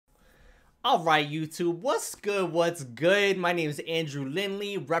Alright YouTube, what's good, what's good? My name is Andrew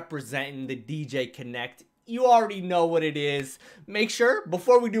Lindley, representing the DJ Connect. You already know what it is. Make sure,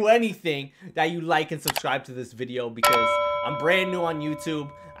 before we do anything, that you like and subscribe to this video because I'm brand new on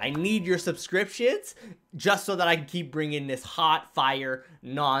YouTube. I need your subscriptions just so that I can keep bringing this hot fire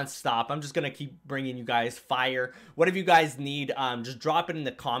non-stop. I'm just gonna keep bringing you guys fire. Whatever you guys need, just drop it in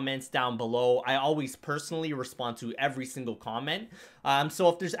the comments down below. I always personally respond to every single comment. So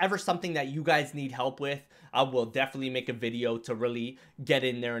if there's ever something that you guys need help with, I will definitely make a video to really get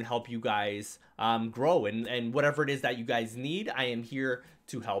in there and help you guys grow. And whatever it is that you guys need, I am here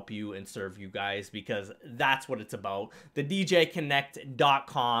to help you and serve you guys because that's what it's about. The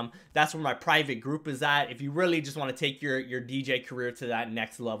DJConnect.com, that's where my private group is at. If you really just want to take your DJ career to that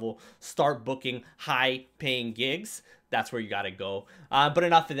next level, start booking high paying gigs, that's where you gotta go. But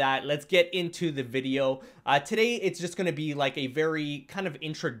enough of that, let's get into the video. Today it's just gonna be like a very kind of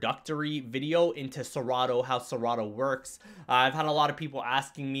introductory video into Serato, how Serato works. I've had a lot of people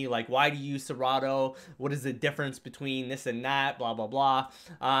asking me like, why do you use Serato? What is the difference between this and that, blah blah blah.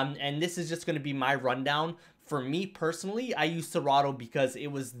 And this is just gonna be my rundown. For me personally, I use Serato because it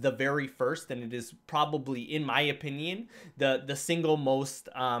was the very first, and it is probably, in my opinion, the single most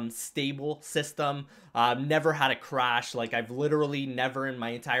stable system. Never had a crash. Like, I've literally never in my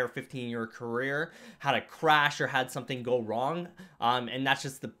entire 15-year career had a crash or had something go wrong. And that's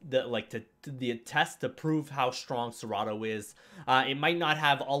just the test to prove how strong Serato is. It might not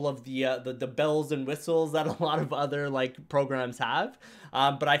have all of the bells and whistles that a lot of other like programs have,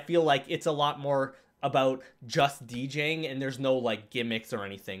 but I feel like it's a lot more about just DJing and there's no like gimmicks or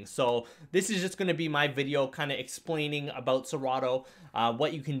anything. So this is just going to be my video kind of explaining about Serato,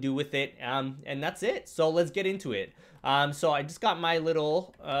 what you can do with it, and that's it. So let's get into it. So I just got my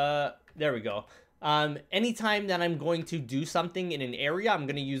little there we go. Anytime that I'm going to do something in an area, I'm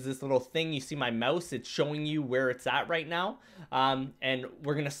going to use this little thing. You see my mouse, it's showing you where it's at right now. And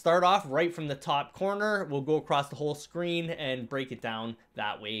we're going to start off right from the top corner. We'll go across the whole screen and break it down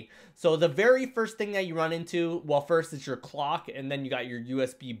that way. So the very first thing that you run into, well, first it's your clock, and then you got your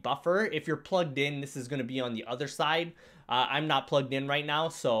USB buffer. If you're plugged in, this is going to be on the other side. I'm not plugged in right now,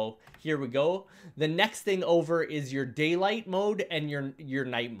 so here we go. The next thing over is your daylight mode and your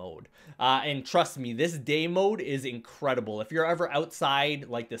night mode. And trust me, this day mode is incredible. If you're ever outside,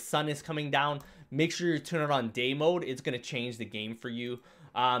 like the sun is coming down, make sure you turn it on day mode. It's going to change the game for you.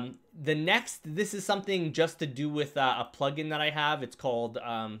 The next, this is something just to do with a plugin that I have. It's called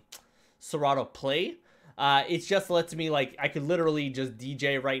Serato Play. It just lets me, like, I could literally just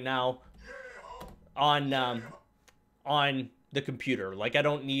DJ right now on the computer. Like, I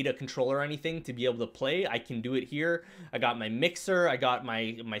don't need a controller or anything to be able to play. I can do it here. I got my mixer, I got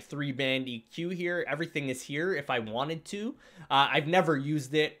my 3-band EQ here. Everything is here if I wanted to. I've never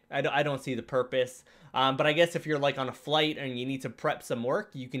used it. I don't see the purpose. But I guess if you're like on a flight and you need to prep some work,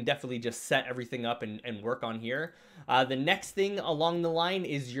 you can definitely just set everything up and work on here. The next thing along the line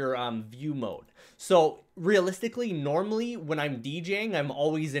is your view mode. So realistically, normally when I'm DJing, I'm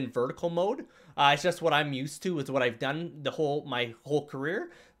always in vertical mode. It's just what I'm used to. It's what I've done my whole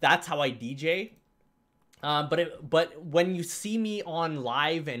career. That's how I DJ. But when you see me on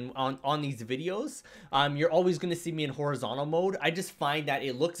live and on these videos, you're always going to see me in horizontal mode. I just find that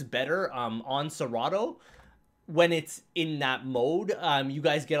it looks better on Serato when it's in that mode. You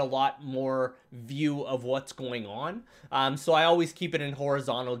guys get a lot more view of what's going on. So I always keep it in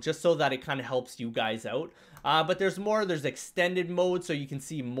horizontal just so that it kind of helps you guys out. But there's extended mode, so you can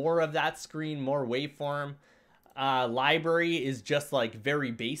see more of that screen, more waveform. Library is just like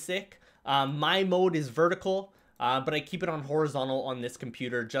very basic. My mode is vertical, but I keep it on horizontal on this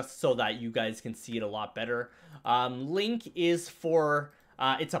computer just so that you guys can see it a lot better. Link is for,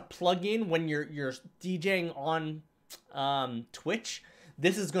 it's a plugin when you're DJing on Twitch.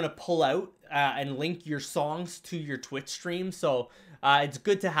 This is going to pull out and link your songs to your Twitch stream. So it's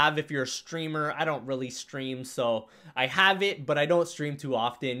good to have if you're a streamer. I don't really stream, so I have it, but I don't stream too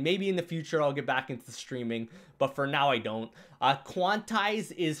often. Maybe in the future I'll get back into streaming, but for now I don't.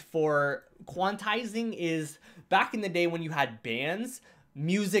 Quantize is for, quantizing is back in the day when you had bands,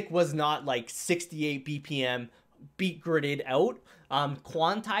 music was not like 68 BPM beat gridded out.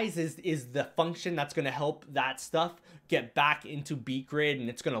 Quantize is the function that's going to help that stuff get back into beat grid, and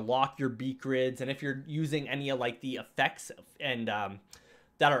it's going to lock your beat grids. And if you're using any of like the effects and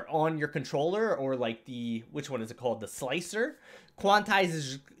that are on your controller, or like which one is it called, the slicer, Quantize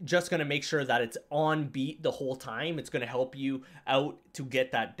is just going to make sure that it's on beat the whole time. It's going to help you out to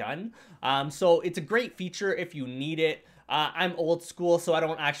get that done. So it's a great feature if you need it. I'm old school, so I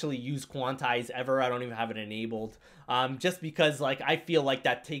don't actually use Quantize ever. I don't even have it enabled. just because like I feel like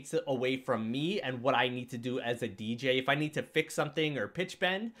that takes it away from me and what I need to do as a DJ. If I need to fix something or pitch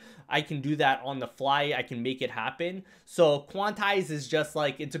bend, I can do that on the fly. I can make it happen. So quantize is just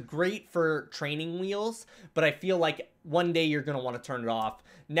like, it's great for training wheels, but I feel like one day you're going to want to turn it off.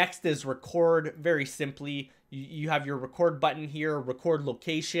 Next is record. Very simply, you have your record button here, record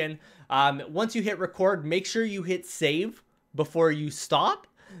location. Once you hit record, make sure you hit save before you stop.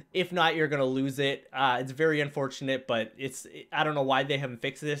 If not, you're gonna lose it. It's very unfortunate, but I don't know why they haven't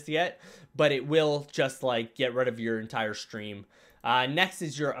fixed this yet, but it will just like get rid of your entire stream. Next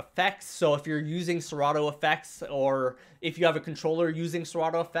is your effects. So if you're using Serato effects, or if you have a controller using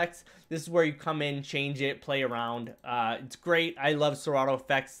Serato effects, this is where you come in, change it, play around. It's great. I love Serato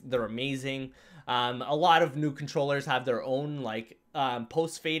effects. They're amazing. A lot of new controllers have their own like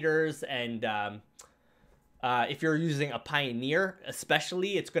post faders, and if you're using a Pioneer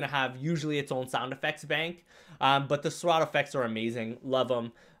especially, it's going to have usually its own sound effects bank. But the Serato effects are amazing. Love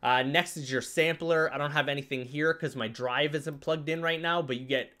them. Next is your sampler. I don't have anything here because my drive isn't plugged in right now, but you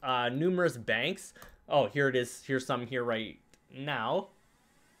get numerous banks. Oh, here it is. Here's some here right now.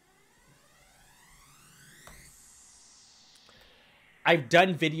 I've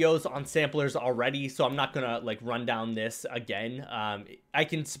done videos on samplers already, so I'm not gonna like run down this again. I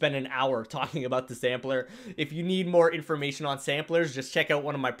can spend an hour talking about the sampler. If you need more information on samplers, just check out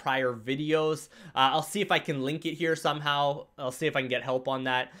one of my prior videos. I'll see if I can link it here somehow. I'll see if I can get help on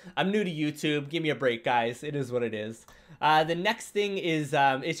that. I'm new to YouTube. Give me a break, guys. It is what it is. The next thing is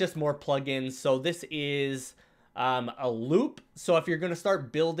it's just more plugins. So this is a loop. So if you're going to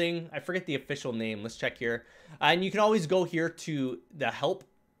start building, I forget the official name. Let's check here. And you can always go here to the help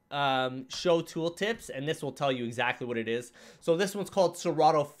show tooltips, and this will tell you exactly what it is. So this one's called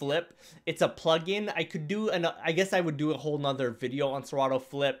Serato Flip. It's a plugin. I guess I would do a whole nother video on Serato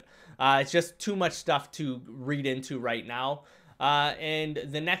Flip. It's just too much stuff to read into right now. And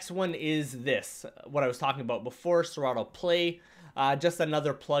the next one is this, what I was talking about before, Serato Play. Just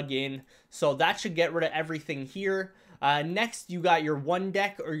another plugin. So that should get rid of everything here. Next, you got your 1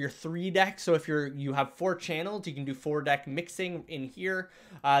 deck or your 3 deck. So if you have 4 channels, you can do 4 deck mixing in here.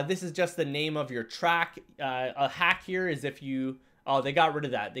 This is just the name of your track. A hack here is if you... Oh, they got rid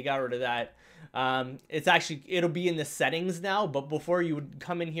of that. They got rid of that. It'll be in the settings now, but before you would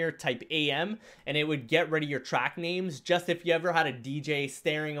come in here, type AM, and it would get rid of your track names. Just if you ever had a DJ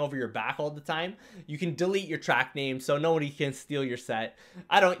staring over your back all the time, you can delete your track name so nobody can steal your set.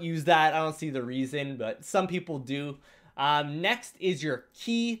 I don't use that. I don't see the reason, but some people do. Next is your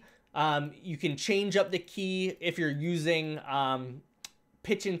key. You can change up the key if you're using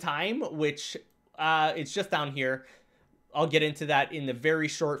pitch and time, which it's just down here. I'll get into that in the very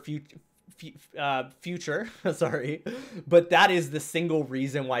short future. Sorry, but that is the single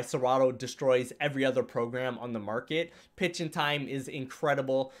reason why Serato destroys every other program on the market. Pitch and time is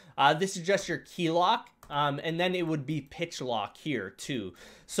incredible. This is just your key lock, and then it would be pitch lock here too.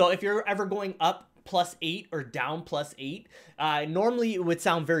 So if you're ever going up +8 or down +8, normally it would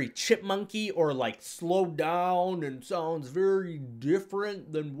sound very chipmunky or like slowed down and sounds very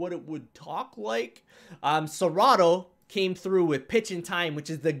different than what it would talk like. Serato came through with pitch and time, which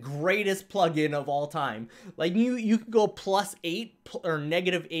is the greatest plugin of all time. Like you can go +8 or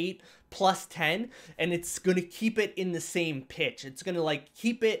 -8, +10, and it's gonna keep it in the same pitch. It's gonna like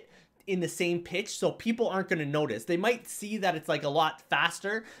keep it in the same pitch, so people aren't going to notice. They might see that it's like a lot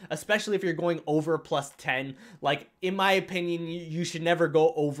faster, especially if you're going over +10. Like in my opinion, you should never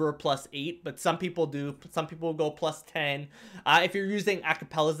go over +8, but some people do. Some people go +10. If you're using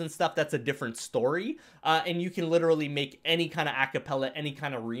acapellas and stuff, that's a different story, and you can literally make any kind of acapella, any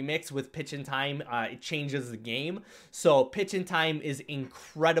kind of remix with pitch and time. It changes the game. So pitch and time is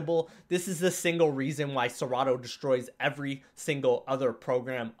incredible. This is the single reason why Serato destroys every single other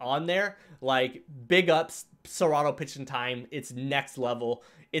program on there. Like, big ups, Serato pitch and time. It's next level.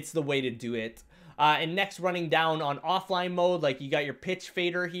 It's the way to do it. And next, running down on offline mode, like you got your pitch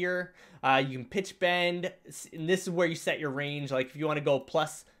fader here. You can pitch bend, and this is where you set your range. Like if you want to go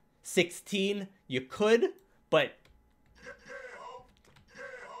 +16, you could, but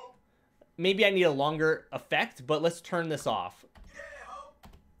maybe I need a longer effect, but let's turn this off.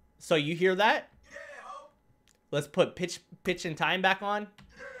 So you hear that? Let's put pitch and time back on.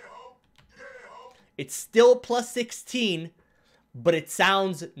 It's still +16, but it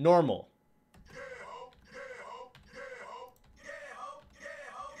sounds normal.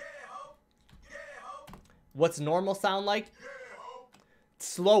 What's normal sound like?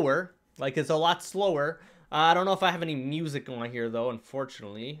 Slower. Like, it's a lot slower. I don't know if I have any music on here, though,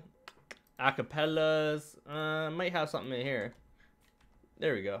 unfortunately. Acapellas. Might have something in here.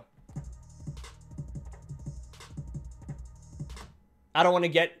 There we go. I don't want to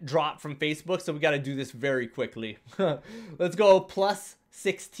get dropped from Facebook, so we got to do this very quickly. Let's go plus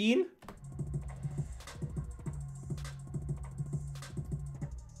 16.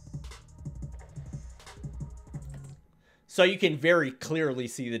 So you can very clearly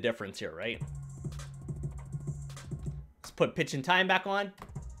see the difference here, right? Let's put pitch and time back on.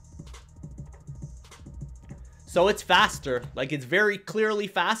 So it's faster, like it's very clearly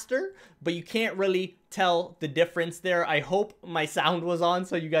faster, but you can't really tell the difference there. I hope my sound was on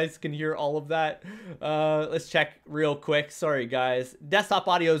so you guys can hear all of that. Let's check real quick. Sorry guys. Desktop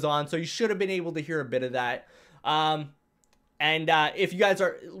audio is on, so you should have been able to hear a bit of that. If you guys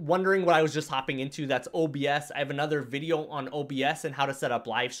are wondering what I was just hopping into, that's OBS. I have another video on OBS and how to set up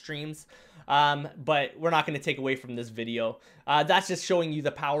live streams. But we're not going to take away from this video. That's just showing you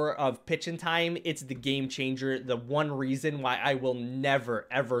the power of pitch and time. It's the game changer. The one reason why I will never,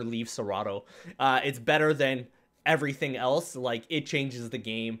 ever leave Serato. It's better than everything else. Like, it changes the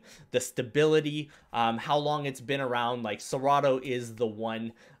game, the stability, how long it's been around. Like, Serato is the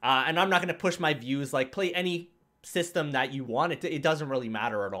one. And I'm not going to push my views. Like, play any system that you want. It doesn't really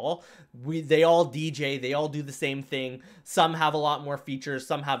matter at all. They all DJ, they all do the same thing. Some have a lot more features,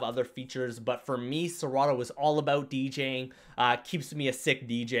 some have other features, but for me, Serato is all about DJing. Keeps me a sick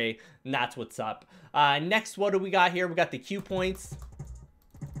DJ, and that's what's up. Next, what do we got here? We got the cue points.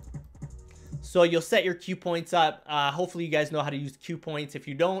 So you'll set your cue points up. Hopefully you guys know how to use cue points. If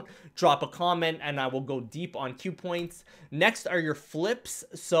you don't, drop a comment and I will go deep on cue points. Next are your flips.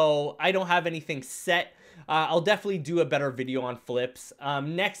 So I don't have anything set. I'll definitely do a better video on flips.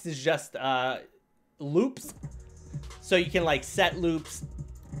 Next is just loops. So you can like set loops.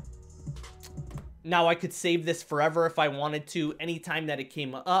 Now I could save this forever if I wanted to. Anytime that it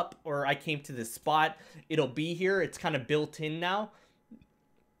came up or I came to this spot, it'll be here. It's kind of built in now.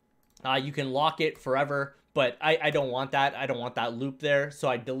 You can lock it forever, but I don't want that. I don't want that loop there, so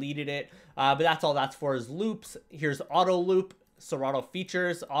I deleted it. But that's all that's for is loops. Here's auto loop. Serato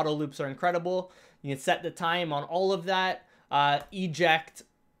features. Auto loops are incredible. You can set the time on all of that. Eject.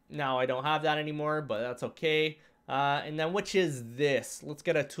 Now I don't have that anymore, but that's okay. And then which is this? Let's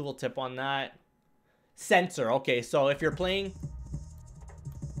get a tooltip on that. Censor. Okay, so if you're playing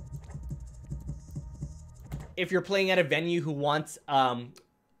at a venue who wants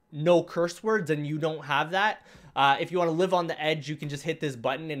no curse words and you don't have that, if you want to live on the edge, you can just hit this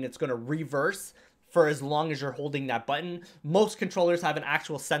button and it's going to reverse for as long as you're holding that button. Most controllers have an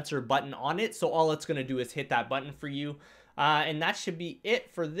actual censor button on it, so all it's going to do is hit that button for you. And that should be it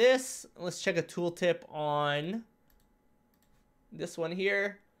for this. Let's check a tooltip on this one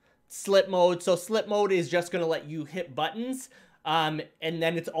here. Slip mode. So slip mode is just going to let you hit buttons, and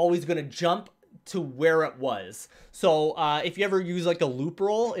then it's always going to jump to where it was. So if you ever use like a loop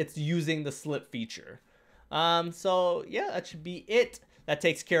roll, it's using the slip feature. So yeah, that should be it. That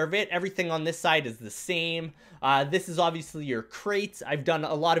takes care of it. Everything on this side is the same. This is obviously your crates. I've done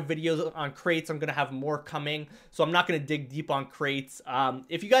a lot of videos on crates. I'm going to have more coming, so I'm not going to dig deep on crates.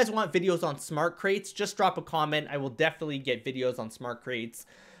 If you guys want videos on smart crates, just drop a comment. I will definitely get videos on smart crates.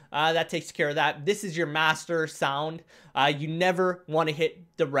 That takes care of that. This is your master sound. You never want to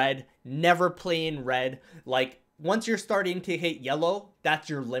hit the red. Never play in red. Like, once you're starting to hit yellow, that's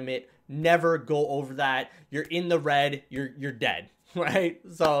your limit. Never go over that. You're in the red, you're dead. Right?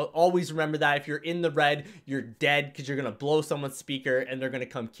 So always remember that if you're in the red, you're dead because you're going to blow someone's speaker and they're going to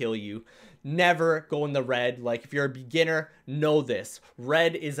come kill you. Never go in the red. Like, if you're a beginner, know this.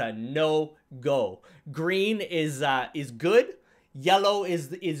 Red is a no-go. Green is good. Yellow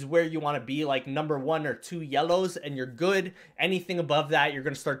is where you want to be, like number 1 or 2 yellows, and you're good. Anything above that, you're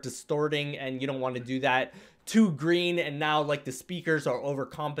going to start distorting, and you don't want to do that. 2 green, and now like the speakers are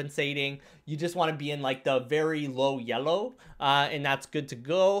overcompensating. You just want to be in like the very low yellow, and that's good to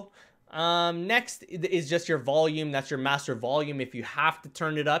go. Next is just your volume. That's your master volume. If you have to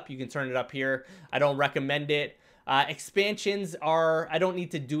turn it up, you can turn it up here. I don't recommend it. Expansions are, I don't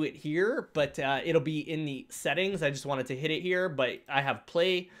need to do it here, but it'll be in the settings. I just wanted to hit it here, but I have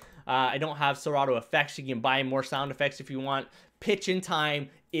play. I don't have Serato effects. You can buy more sound effects if you want. Pitch and time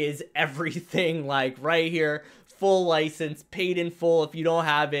is everything, like right here. Full license, paid in full. If you don't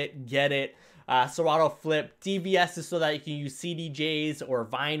have it, get it. Serato flip. DVS is so that you can use CDJs or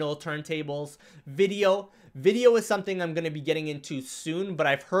vinyl turntables. Video is something I'm going to be getting into soon, but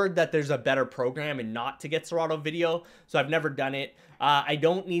I've heard that there's a better program and not to get Serato video, so I've never done it. I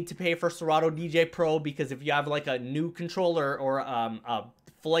don't need to pay for Serato DJ Pro, because if you have like a new controller or a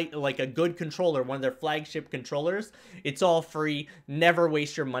like a good controller, one of their flagship controllers. It's all free. Never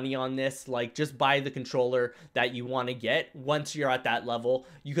waste your money on this. Like, just buy the controller that you want to get. Once you're at that level,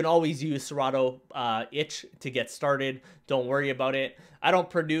 you can always use Serato itch to get started. Don't worry about it. I don't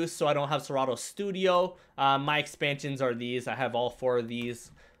produce, so I don't have Serato Studio. My expansions are these. I have all 4 of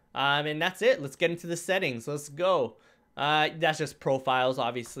these. And that's it. Let's get into the settings. Let's go. That's just profiles,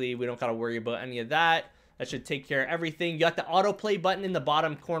 obviously. We don't got to worry about any of that. That should take care of everything. You got the autoplay button in the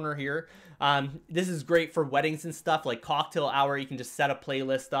bottom corner here. This is great for weddings and stuff, like cocktail hour. You can just set a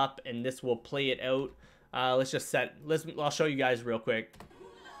playlist up, and this will play it out. I'll show you guys real quick.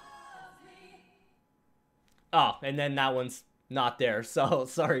 Oh, and then that one's not there, so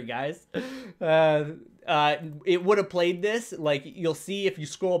sorry guys. It would have played this, like you'll see if you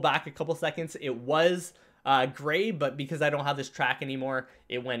scroll back a couple seconds, it was gray, but because I don't have this track anymore,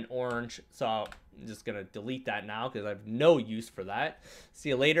 it went orange. So I'm just gonna delete that now because I have no use for that. See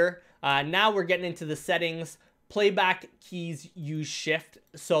you later. Now we're getting into the settings. Playback keys use shift.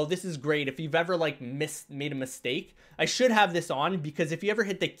 So this is great if you've ever like made a mistake. I should have this on because if you ever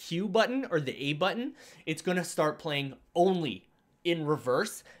hit the Q button or the A button, it's gonna start playing only in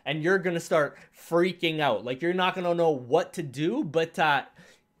reverse and you're gonna start freaking out. Like, you're not gonna know what to do, but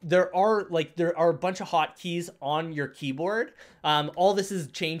there are a bunch of hotkeys on your keyboard. All this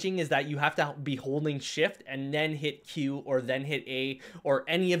is changing is that you have to be holding shift and then hit Q or then hit A or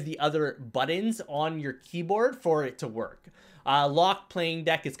any of the other buttons on your keyboard for it to work. Lock playing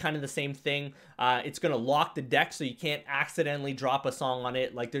deck is kind of the same thing. It's gonna lock the deck so you can't accidentally drop a song on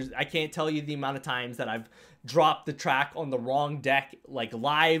it. Like, I can't tell you the amount of times that I've dropped the track on the wrong deck, like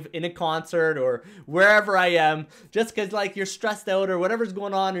live in a concert or wherever I am, just because like you're stressed out or whatever's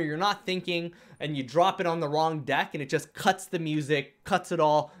going on, or you're not thinking and you drop it on the wrong deck and it just cuts the music, cuts it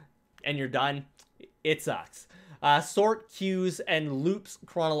all, and you're done. It sucks. Sort cues and loops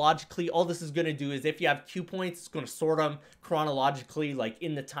chronologically. All this is going to do is if you have cue points, it's going to sort them chronologically, like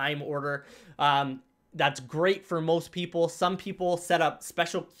in the time order. That's great for most people. Some people set up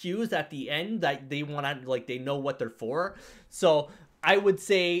special cues at the end that they want to, like, they know what they're for. So I would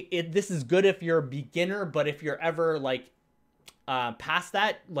say this is good if you're a beginner, but if you're ever like past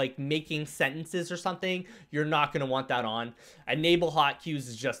that, like making sentences or something, you're not going to want that on. Enable hot cues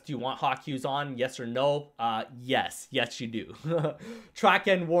is just, do you want hot cues on? Yes or no? Yes you do. Track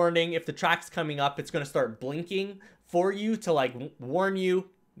end warning. If the track's coming up, it's going to start blinking for you to like warn you,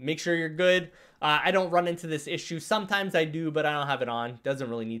 make sure you're good. I don't run into this issue. Sometimes I do, but I don't have it on. Doesn't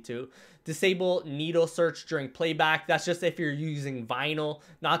really need to. Disable needle search during playback. That's just if you're using vinyl.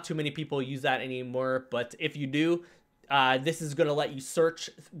 Not too many people use that anymore, but if you do, this is going to let you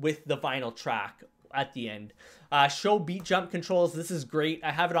search with the vinyl track at the end. Show beat jump controls. This is great. I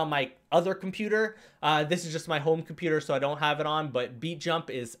have it on my other computer. This is just my home computer, so I don't have it on, but beat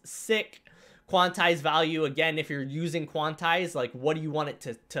jump is sick. Quantize value, again, if you're using quantize, like what do you want it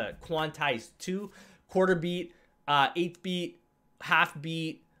to quantize to? Quarter beat, eighth beat, half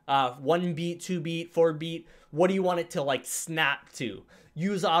beat, 1 beat, 2 beat, 4 beat. What do you want it to like snap to?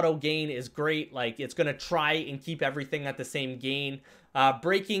 Use auto gain is great. Like, it's gonna try and keep everything at the same gain.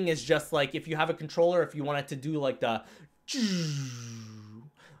 Braking is just like if you have a controller, if you want it to do like the,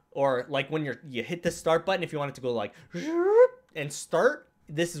 or like when you hit the start button, if you want it to go like and start,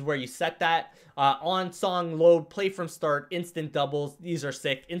 this is where you set that. On song load, play from start, instant doubles. These are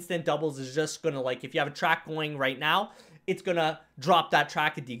sick. Instant doubles is just gonna, like, if you have a track going right now, it's gonna drop that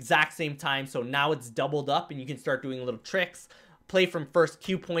track at the exact same time. So now it's doubled up and you can start doing little tricks. Play from first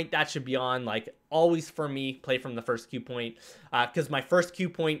cue point, that should be on, like always for me, play from the first cue point. Because my first cue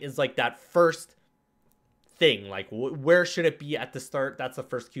point is like that first thing, like where should it be at the start? That's the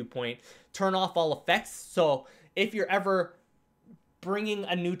first cue point. Turn off all effects. So if you're ever bringing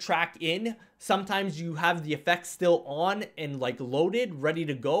a new track in, sometimes you have the effects still on and like loaded, ready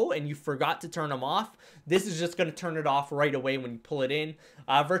to go, and you forgot to turn them off. This is just going to turn it off right away when you pull it in.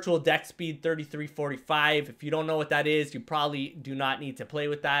 Virtual deck speed 3345. If you don't know what that is, you probably do not need to play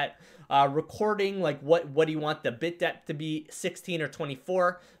with that. Recording, like what do you want the bit depth to be, 16 or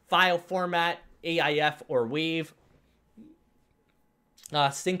 24? File format, AIF or WAV.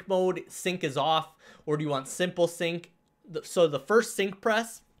 Sync mode, sync is off, or do you want simple sync? So the first sync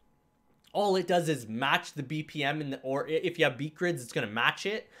press, all it does is match the BPM, or if you have beat grids, it's going to match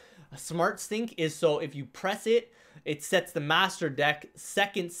it. A smart sync is so if you press it, it sets the master deck.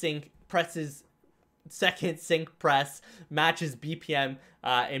 Second sync press matches BPM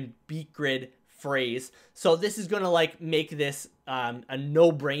and beat grid phrase. So this is going to like make this a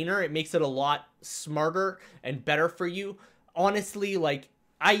no-brainer. It makes it a lot smarter and better for you. Honestly, like,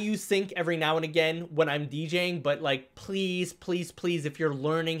 I use sync every now and again when I'm DJing, but like, please, please, please, if you're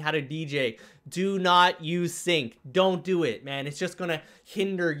learning how to DJ, do not use sync. Don't do it, man. It's just gonna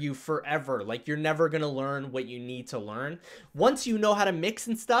hinder you forever. Like, you're never gonna learn what you need to learn. Once you know how to mix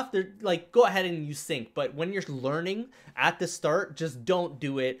and stuff, they're like, go ahead and use sync. But when you're learning at the start, just don't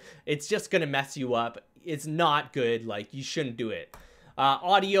do it. It's just gonna mess you up. It's not good. Like, you shouldn't do it.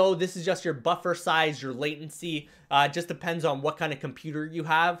 Audio, this is just your buffer size, your latency. Just depends on what kind of computer you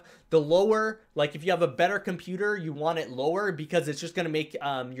have. The lower, like if you have a better computer, you want it lower because it's just going to make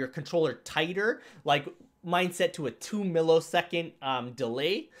your controller tighter. Like mine set to a 2 millisecond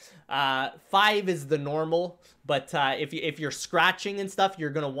delay. 5 is the normal, but if you're scratching and stuff,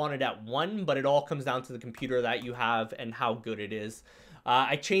 you're going to want it at 1, but it all comes down to the computer that you have and how good it is.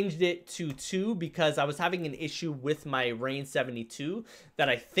 I changed it to 2 because I was having an issue with my Rain 72 that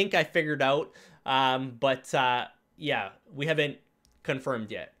I think I figured out. Yeah, we haven't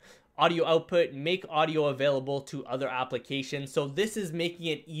confirmed yet. Audio output, make audio available to other applications. So this is making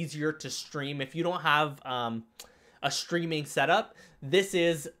it easier to stream. If you don't have a streaming setup, this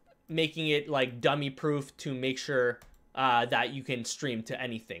is making it like dummy proof to make sure that you can stream to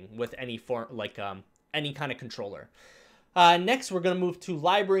anything with any form, like any kind of controller. Next, we're going to move to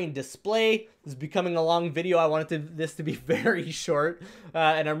library and display. This is becoming a long video. I wanted this to be very short,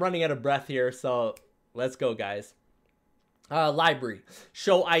 and I'm running out of breath here, so let's go, guys. Library.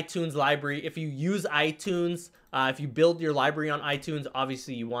 Show iTunes library. If you use iTunes, if you build your library on iTunes,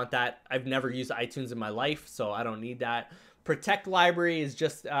 obviously you want that. I've never used iTunes in my life, so I don't need that. Protect library is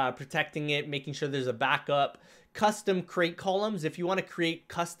just protecting it, making sure there's a backup. Custom crate columns. If you want to create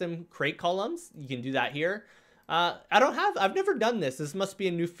custom crate columns, you can do that here. I've never done this. This must be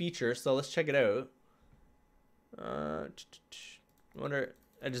a new feature, so let's check it out. I wonder,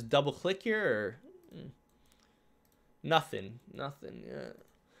 I just double click here or nothing. Yeah.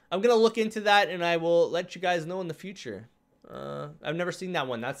 I'm going to look into that and I will let you guys know in the future. I've never seen that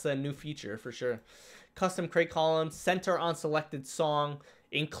one. That's a new feature for sure. Custom crate columns, center on selected song,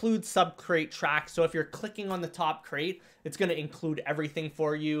 include sub crate tracks. So if you're clicking on the top crate, it's going to include everything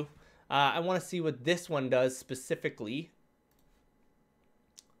for you. I want to see what this one does specifically.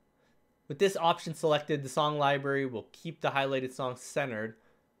 With this option selected, the song library will keep the highlighted song centered.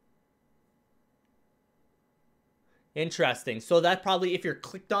 Interesting. So that probably, if you're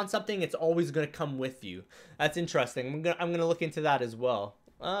clicked on something, it's always going to come with you. That's interesting. I'm gonna look into that as well.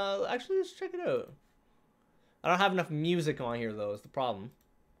 Actually, let's check it out. I don't have enough music on here though, is the problem.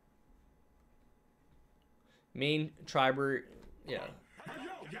 Main triber, yeah.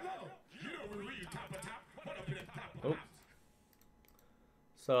 Oh.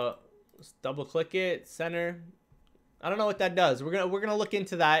 So let's double click it, center. I don't know what that does. We're gonna look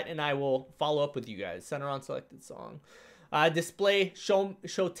into that and I will follow up with you guys. Center on selected song. Display, show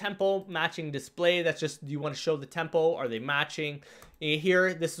tempo matching display. That's just, do you want to show the tempo? Are they matching?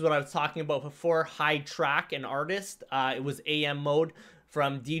 Here, this is what I was talking about before. Hide track and artist. It was AM mode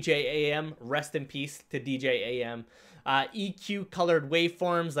from DJ AM. Rest in peace to DJ AM. EQ colored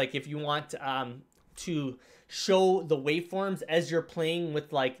waveforms. Like if you want to show the waveforms as you're playing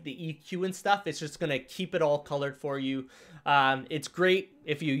with like the EQ and stuff, it's just gonna keep it all colored for you. It's great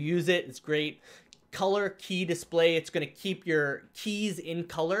if you use it. It's great. Color key display, it's gonna keep your keys in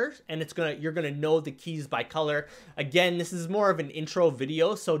color and you're gonna know the keys by color. Again, this is more of an intro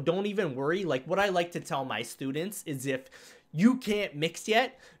video, so don't even worry. Like what I like to tell my students is, if you can't mix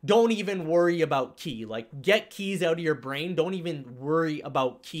yet, don't even worry about key. Like, get keys out of your brain. Don't even worry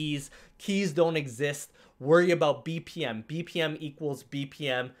about keys. Keys don't exist. Worry about BPM. BPM equals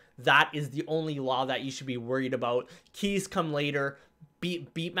BPM. That is the only law that you should be worried about. Keys come later.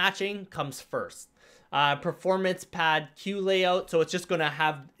 Beat matching comes first. Performance pad cue layout. So it's just going to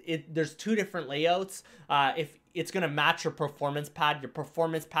have it. There's two different layouts. If it's going to match your performance pad, your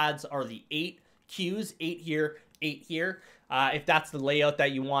performance pads are the 8 cues, 8 here, 8 here. If that's the layout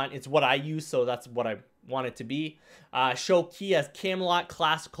that you want, it's what I use, so that's what I want it to be. Show key as Camelot,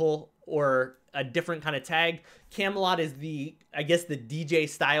 classical, or a different kind of tag. Camelot is I guess the DJ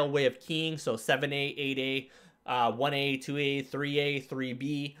style way of keying, so 7A, 8A, 1A, 2A, 3A,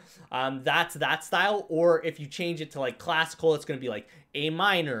 3B. That's that style. Or if you change it to like classical, it's going to be like A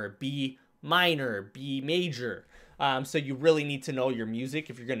minor, B major. So you really need to know your music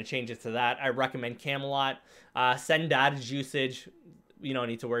if you're going to change it to that. I recommend Camelot. Send data usage. You don't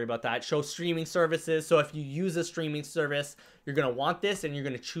need to worry about that. Show streaming services. So if you use a streaming service, you're going to want this and you're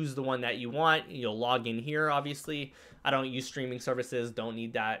going to choose the one that you want. You'll log in here, obviously. I don't use streaming services. Don't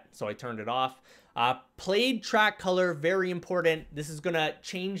need that. So I turned it off. Played track color, very important. This is going to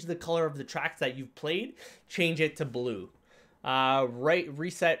change the color of the tracks that you've played. Change it to blue.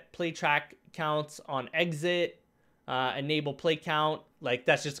 Reset play track counts on exit. Enable play count. Like,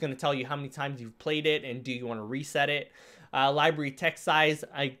 that's just going to tell you how many times you've played it and do you want to reset it. Library text size,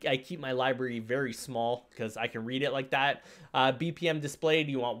 I keep my library very small because I can read it like that. BPM display,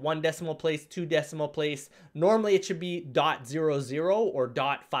 do you want 1 decimal place, 2 decimal place? Normally it should be .00 or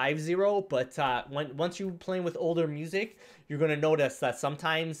 .50, but once you're playing with older music, you're going to notice that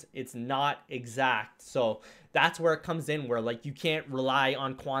sometimes it's not exact. So that's where it comes in, where like you can't rely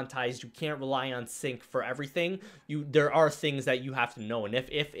on quantized, you can't rely on sync for everything. There are things that you have to know. And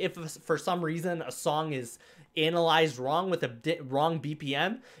if for some reason a song is analyzed wrong with a wrong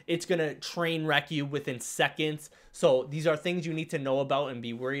BPM, it's gonna train wreck you within seconds. So these are things you need to know about and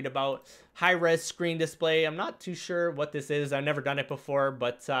be worried about. High res screen display, I'm not too sure what this is. I've never done it before,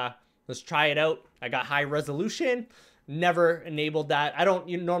 but let's try it out. I got high resolution, never enabled that. I don't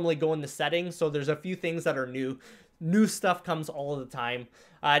normally go in the settings, so there's a few things that are new stuff comes all the time.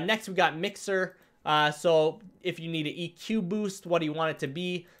 Next we got mixer. So if you need an EQ boost, what do you want it to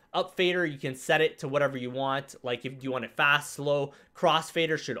be? Up fader, you can set it to whatever you want. Like if you want it fast, slow.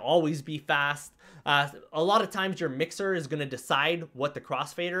 Crossfader should always be fast. A lot of times your mixer is going to decide what the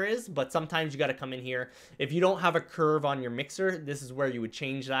crossfader is, but sometimes you got to come in here. If you don't have a curve on your mixer, this is where you would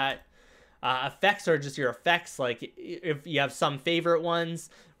change that. Effects are just your effects, like if you have some favorite ones.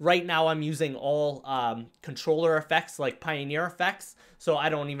 Right now I'm using all controller effects, like Pioneer effects, so I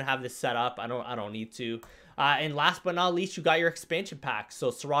don't even have this set up. I don't need to. And last but not least, you got your expansion pack. So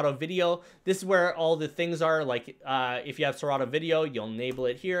Serato Video, this is where all the things are. Like if you have Serato Video, you'll enable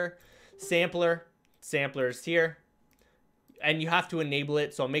it here. Sampler's here, and you have to enable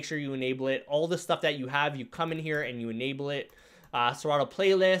it, so make sure you enable it. All the stuff that you have, you come in here and you enable it. Serato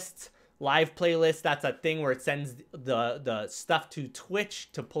Playlists, live playlist, that's a thing where it sends the stuff to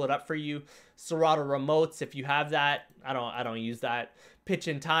Twitch to pull it up for you. Serato Remotes, if you have that, I don't use that. Pitch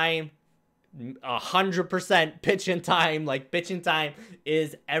and time, 100% pitch and time. Like, pitch and time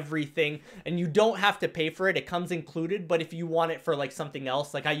is everything, and you don't have to pay for it. It comes included, but if you want it for like something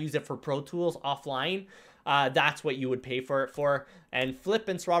else, like I use it for Pro Tools offline, that's what you would pay for it for. And flip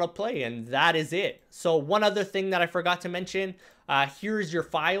and Serato Play, and that is it. So one other thing that I forgot to mention, here's your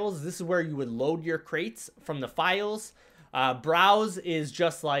files. This is where you would load your crates from the files. Browse is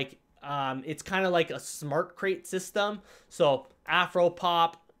just like it's kind of like a smart crate system. So Afro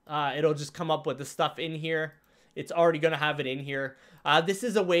Pop, it'll just come up with the stuff in here. It's already gonna have it in here. This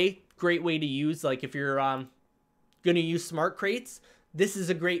is a great way to use, like if you're gonna use smart crates, this is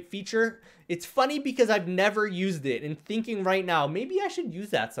a great feature. It's funny because I've never used it, and thinking right now, maybe I should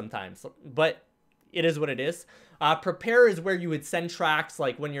use that sometimes, but it is what it is. Prepare is where you would send tracks,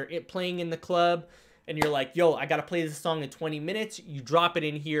 like when you're playing in the club and you're like, yo, I gotta play this song in 20 minutes. You drop it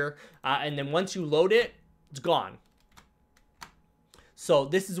in here, and then once you load it, it's gone. So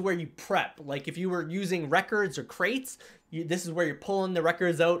this is where you prep. Like if you were using records or crates, this is where you're pulling the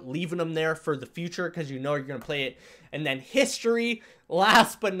records out, leaving them there for the future because you know you're going to play it. And then history,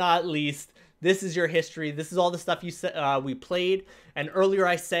 last but not least, this is your history. This is all the stuff we played. And earlier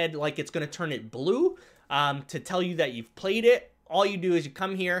I said like it's going to turn it blue to tell you that you've played it. All you do is you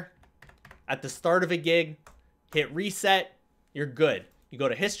come here at the start of a gig, hit reset, you're good. You go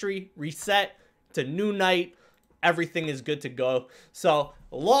to history, reset, it's a new night. Everything is good to go. So,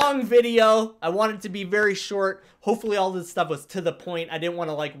 long video. I wanted it to be very short. Hopefully all this stuff was to the point. I didn't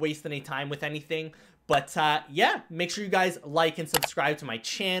want to like waste any time with anything. But yeah, make sure you guys like and subscribe to my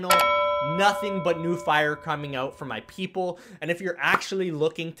channel. Nothing but new fire coming out for my people. And if you're actually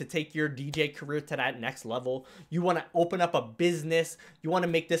looking to take your DJ career to that next level, you want to open up a business, you want to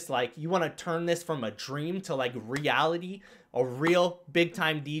make this like, you want to turn this from a dream to like reality, a real big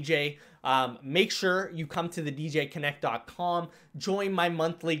time DJ, make sure you come to the DJConnect.com, join my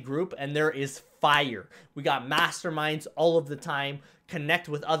monthly group, and there is fire. We got masterminds all of the time, connect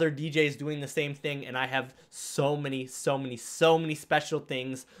with other DJs doing the same thing, and I have so many special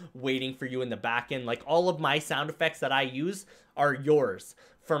things waiting for you in the back end. Like all of my sound effects that I use are yours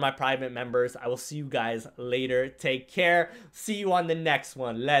for my private members. I will see you guys later. Take care. See you on the next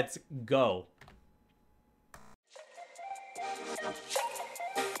one. Let's go.